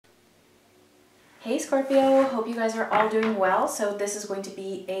Hey Scorpio, hope you guys are all doing well. So this is going to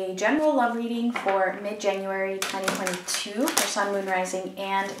be a general love reading for mid-January 2022 for Sun, Moon, Rising,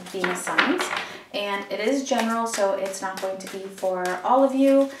 and Venus signs. And it is general, so it's not going to be for all of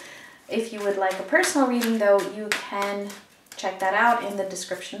you. If you would like a personal reading though, you can check that out in the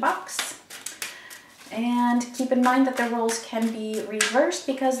description box. And keep in mind that the roles can be reversed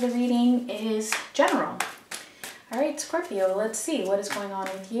because the reading is general. All right, Scorpio, let's see what is going on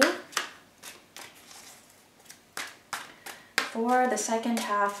with you for the second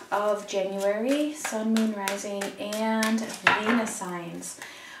half of January, Sun, Moon, Rising, and Venus signs.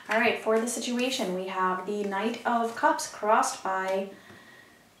 All right, for the situation, we have the Knight of Cups crossed by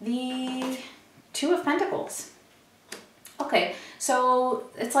the Two of Pentacles. Okay, so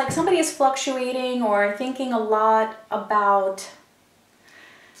it's like somebody is fluctuating or thinking a lot about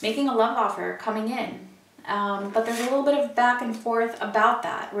making a love offer coming in. But there's a little bit of back and forth about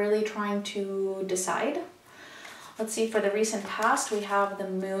that, really trying to decide. Let's see, for the recent past, we have the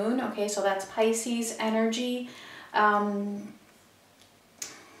Moon. Okay, so that's Pisces energy. I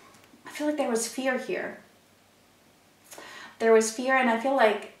feel like there was fear here. There was fear, and I feel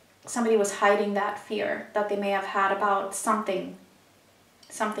like somebody was hiding that fear that they may have had about something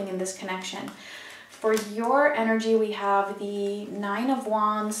in this connection. For your energy, we have the Nine of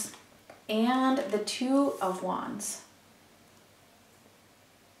Wands and the Two of Wands.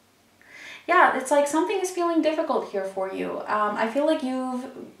 Yeah, it's like something is feeling difficult here for you. I feel like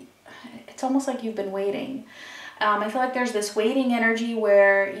it's almost like you've been waiting. I feel like there's this waiting energy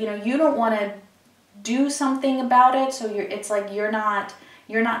where, you know, you don't want to do something about it. So it's like you're not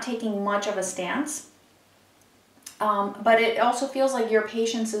taking much of a stance. But it also feels like your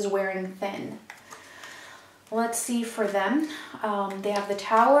patience is wearing thin. Let's see for them. They have the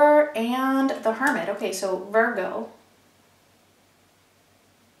Tower and the Hermit. Okay, so Virgo.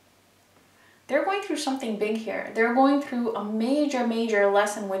 They're going through something big here. They're going through a major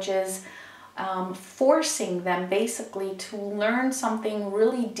lesson, which is forcing them basically to learn something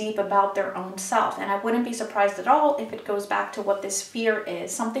really deep about their own self. And I wouldn't be surprised at all if it goes back to what this fear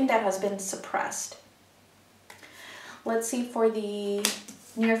is, something that has been suppressed. Let's see, for the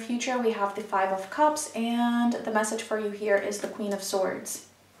near future, we have the Five of Cups, and the message for you here is the Queen of Swords.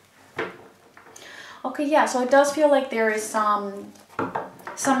 Okay, yeah, so it does feel like there is some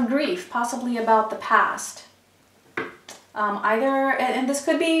grief, possibly about the past. Either, and this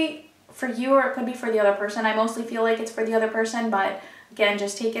could be for you or it could be for the other person. I mostly feel like it's for the other person, but again,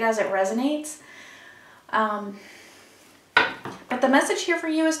 just take it as it resonates. But the message here for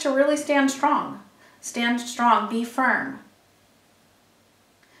you is to really stand strong. Stand strong, be firm.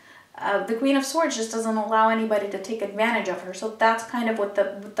 The Queen of Swords just doesn't allow anybody to take advantage of her. So that's kind of what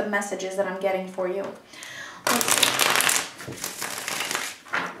the message is that I'm getting for you. Let's see.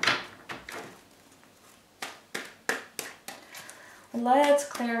 Let's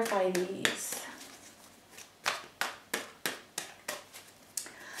clarify these.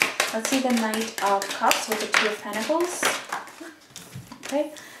 Let's see the Knight of Cups with the Two of Pentacles.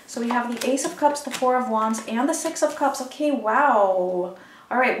 Okay, so we have the Ace of Cups, the Four of Wands, and the Six of Cups. Okay, wow.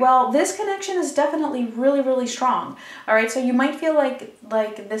 All right, well, this connection is definitely really strong. All right, so you might feel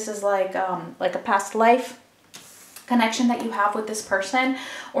like this is like a past life connection that you have with this person,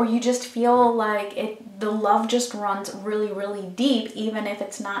 or you just feel like the love just runs really deep, even if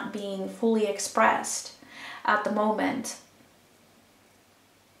it's not being fully expressed at the moment.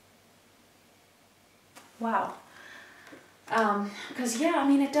 Wow. Because yeah, I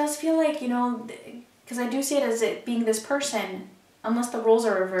mean, it does feel like, you know, because I do see it as it being this person, unless the roles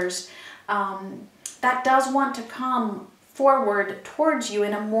are reversed, that does want to come forward towards you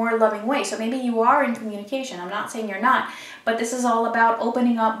in a more loving way. So maybe you are in communication. I'm not saying you're not, but this is all about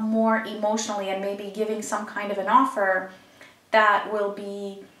opening up more emotionally and maybe giving some kind of an offer that will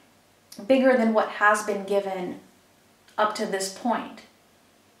be bigger than what has been given up to this point.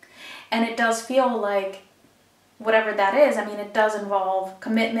 And it does feel like whatever that is, I mean, it does involve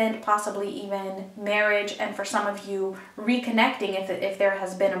commitment, possibly even marriage, and for some of you, reconnecting if there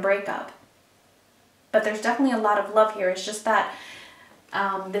has been a breakup. But there's definitely a lot of love here. It's just that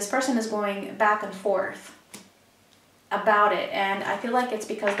this person is going back and forth about it. And I feel like it's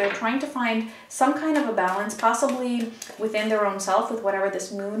because they're trying to find some kind of a balance, possibly within their own self with whatever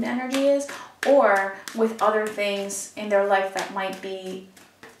this Moon energy is, or with other things in their life that might be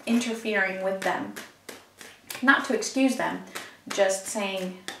interfering with them. Not to excuse them, just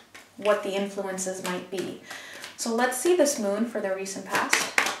saying what the influences might be. So let's see this Moon for the recent past.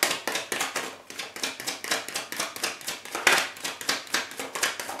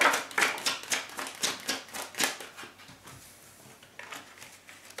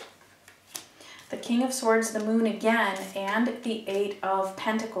 the King of Swords, the Moon again, and the Eight of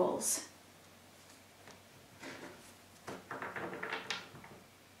Pentacles.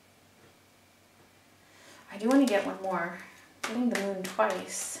 I do want to get one more. Getting the Moon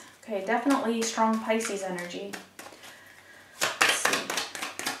twice. Okay, definitely strong Pisces energy. Let's see.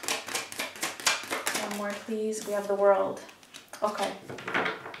 One more, please. We have the World. Okay.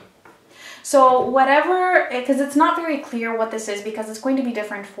 So whatever, because it's not very clear what this is, because it's going to be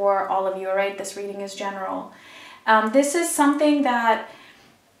different for all of you, right? This reading is general. This is something that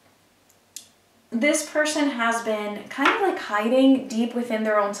this person has been kind of like hiding deep within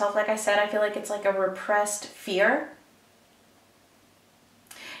their own self. Like I said, I feel like it's like a repressed fear.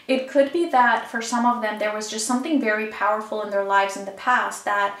 It could be that for some of them, there was just something very powerful in their lives in the past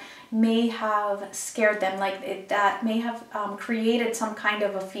that may have scared them, like that may have created some kind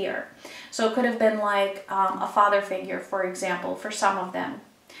of a fear. So it could have been like a father figure, for example, for some of them.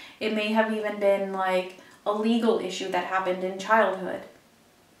 It may have even been like a legal issue that happened in childhood.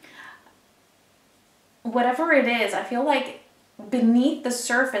 Whatever it is, I feel like beneath the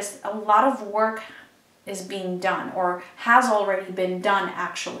surface, a lot of work is being done, or has already been done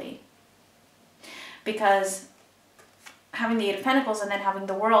actually. Because having the Eight of Pentacles and then having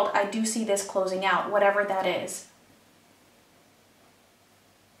the World, I do see this closing out, whatever that is.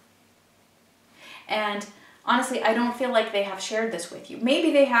 And honestly, I don't feel like they have shared this with you.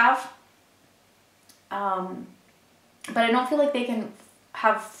 Maybe they have, but I don't feel like they can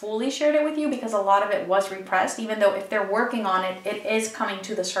have fully shared it with you, because a lot of it was repressed, even though if they're working on it, it is coming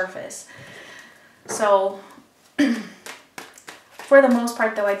to the surface. So for the most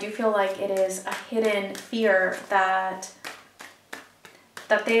part though, I do feel like it is a hidden fear that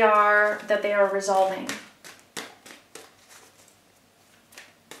they are resolving.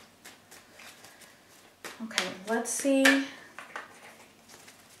 Okay, let's see.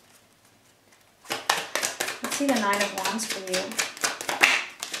 Let's see the Nine of Wands for you.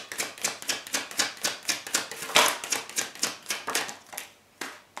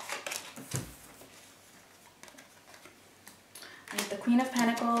 The Queen of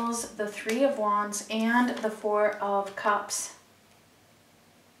Pentacles, the Three of Wands, and the Four of Cups.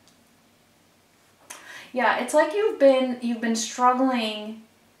 Yeah, it's like you've been struggling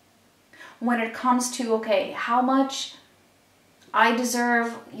when it comes to, okay, how much I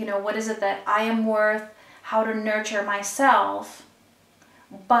deserve, you know, what is it that I am worth, how to nurture myself,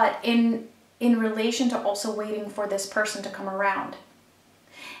 but in relation to also waiting for this person to come around.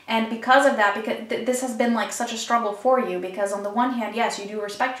 And because of that, because this has been like such a struggle for you, because on the one hand, yes, you do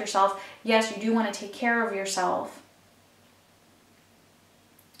respect yourself. Yes, you do want to take care of yourself.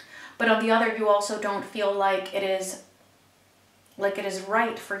 But on the other, you also don't feel like it is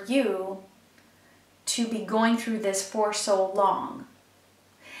right for you to be going through this for so long.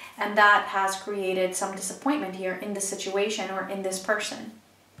 And that has created some disappointment here in this situation or in this person.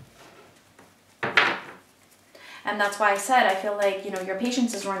 And that's why I said, I feel like, you know, your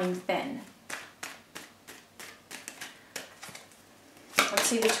patience is running thin. Let's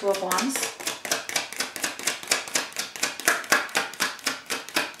see the Two of Wands.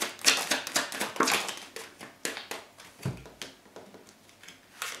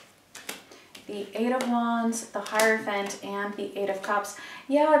 The Eight of Wands, the Hierophant, and the Eight of Cups.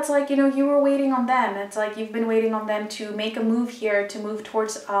 Yeah, it's like, you know, you were waiting on them. It's like you've been waiting on them to make a move here, to move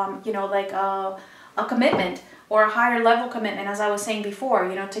towards, you know, like a commitment, or a higher level commitment, as I was saying before,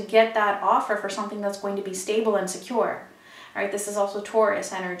 you know, to get that offer for something that's going to be stable and secure. All right, this is also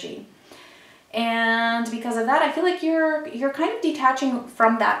Taurus energy. And because of that, I feel like you're kind of detaching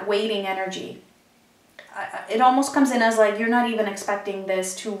from that waiting energy. It almost comes in as like you're not even expecting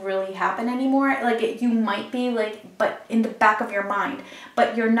this to really happen anymore. Like you might be like, but in the back of your mind,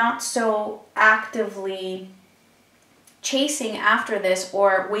 but you're not so actively chasing after this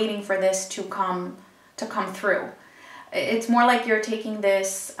or waiting for this to come through. It's more like you're taking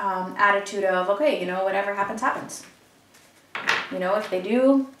this attitude of, okay, you know, whatever happens, happens. You know, if they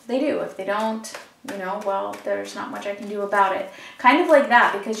do, they do. If they don't, you know, well, there's not much I can do about it. Kind of like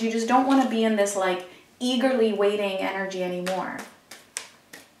that, because you just don't want to be in this like eagerly waiting energy anymore.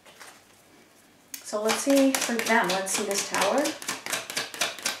 So let's see for them. Let's see this Tower.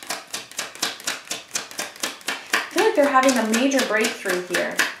 I feel like they're having a major breakthrough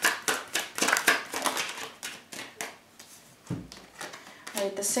here.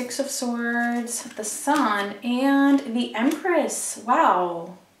 Right, the Six of Swords, the Sun, and the Empress.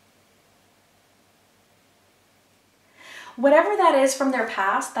 Wow. Whatever that is from their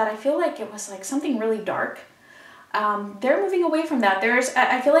past, that I feel like it was like something really dark, they're moving away from that.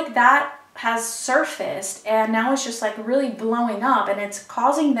 I feel like that has surfaced, and now it's just like really blowing up, and it's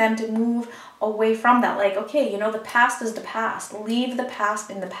causing them to move away from that. Like, okay, you know, the past is the past. Leave the past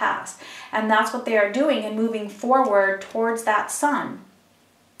in the past. And that's what they are doing, and moving forward towards that sun.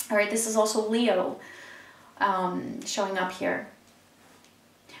 All right, this is also Leo showing up here.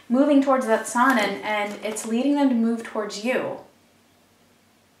 Moving towards that sun, and it's leading them to move towards you.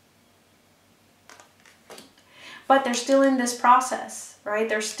 But they're still in this process, right?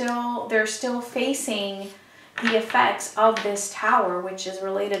 They're still facing the effects of this Tower, which is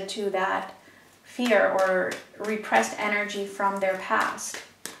related to that fear or repressed energy from their past.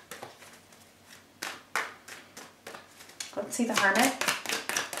 Let's see the Hermit.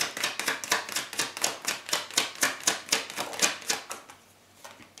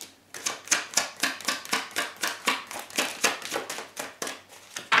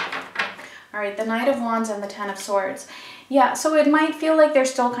 All right, the Knight of Wands and the Ten of Swords. Yeah, so it might feel like they're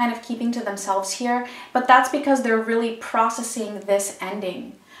still kind of keeping to themselves here, but that's because they're really processing this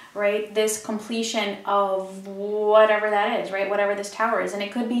ending, right? This completion of whatever that is, right? Whatever this Tower is. And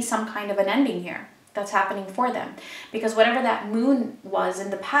it could be some kind of an ending here that's happening for them. Because whatever that moon was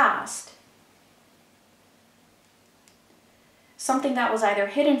in the past, something that was either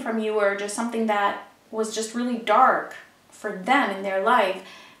hidden from you or just something that was just really dark for them in their life,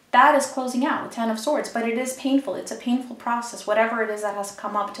 that is closing out with Ten of Swords. But it is painful. It's a painful process, whatever it is that has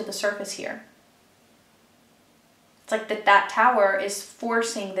come up to the surface here. It's like that Tower is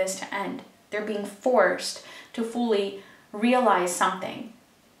forcing this to end. They're being forced to fully realize something.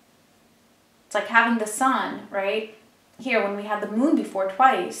 It's like having the sun, right? Here, when we had the moon before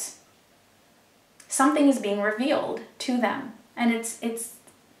twice, something is being revealed to them. And it's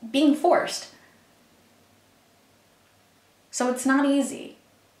being forced. So it's not easy.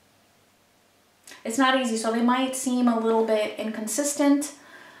 It's not easy. So they might seem a little bit inconsistent,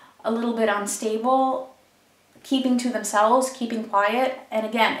 a little bit unstable, keeping to themselves, keeping quiet. And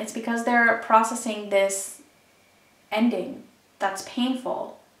again, it's because they're processing this ending that's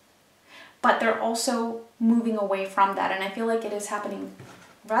painful. But they're also moving away from that. And I feel like it is happening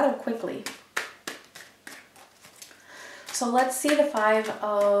rather quickly. So let's see the Five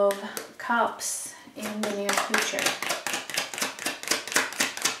of Cups in the near future.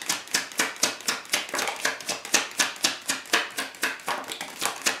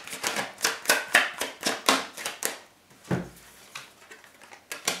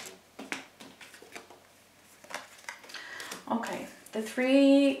 Okay, the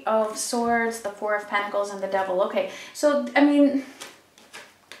Three of Swords, the Four of Pentacles, and the Devil. Okay, so, I mean,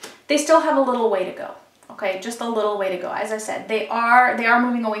 they still have a little way to go. Okay, just a little way to go. As I said, they are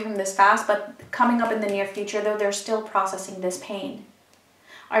moving away from this fast, but coming up in the near future, though, they're still processing this pain.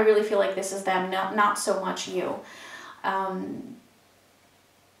 I really feel like this is them, not so much you.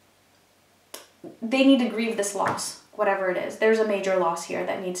 They need to grieve this loss, whatever it is. There's a major loss here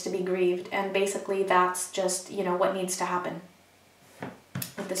that needs to be grieved, and basically that's just, you know, what needs to happen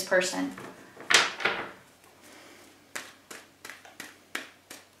with this person.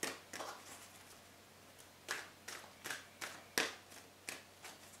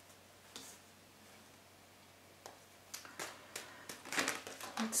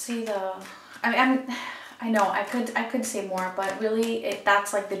 Let's see the, I know I could say more, but really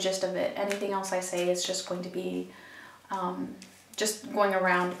that's like the gist of it. Anything else I say is just going to be just going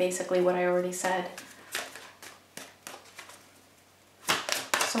around basically what I already said.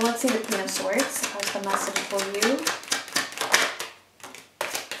 So let's see the Queen of Swords as the message for you.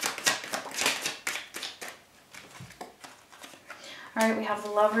 All right, we have the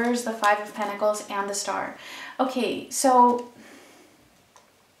Lovers, the Five of Pentacles, and the Star. Okay, so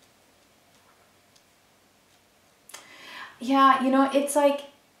yeah, you know, it's like,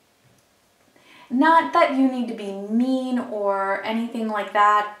 not that you need to be mean or anything like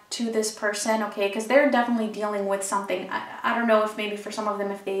that to this person, okay? Because they're definitely dealing with something. I don't know if maybe for some of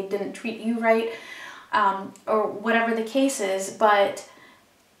them, if they didn't treat you right, or whatever the case is, but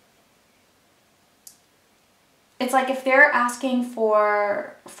it's like if they're asking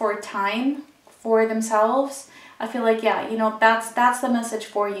for time for themselves, I feel like, yeah, you know, that's the message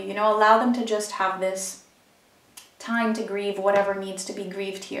for you. You know, allow them to just have this time to grieve whatever needs to be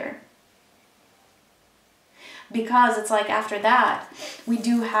grieved here. Because it's like after that, we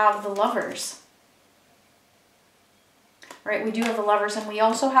do have the Lovers. Right? We do have the Lovers, and we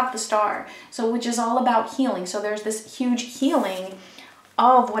also have the Star. So, which is all about healing. So there's this huge healing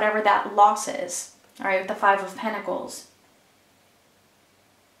of whatever that loss is. All right, with the Five of Pentacles.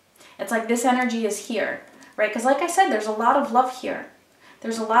 It's like this energy is here, right? Because like I said, there's a lot of love here.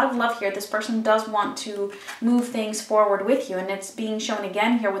 There's a lot of love here. This person does want to move things forward with you, and it's being shown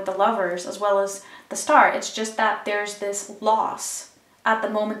again here with the Lovers as well as the Star. It's just that there's this loss at the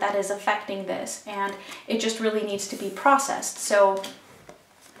moment that is affecting this, and it just really needs to be processed. So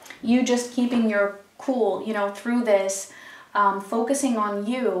you just keeping your cool, you know, through this, focusing on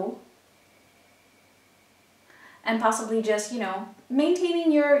you, and possibly just, you know,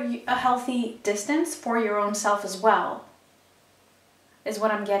 maintaining a healthy distance for your own self as well, is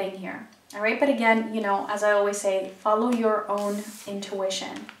what I'm getting here. All right, but again, you know, as I always say, follow your own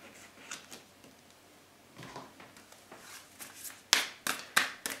intuition.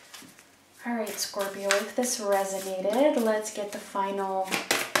 All right, Scorpio, if this resonated, let's get the final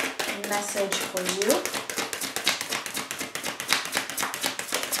message for you.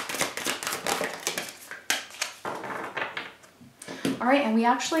 All right, and we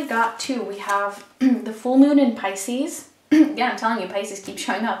actually got two. We have the full moon in Pisces. Yeah, I'm telling you, Pisces keeps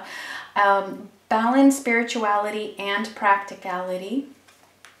showing up. Balance, spirituality, and practicality.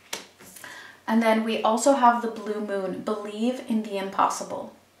 And then we also have the blue moon, believe in the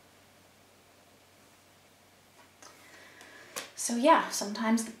impossible. So yeah,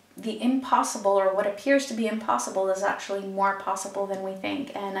 sometimes the impossible, or what appears to be impossible, is actually more possible than we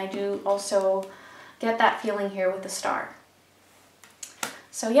think. And I do also get that feeling here with the Star.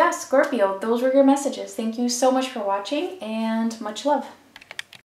 So yeah, Scorpio, those were your messages. Thank you so much for watching, and much love.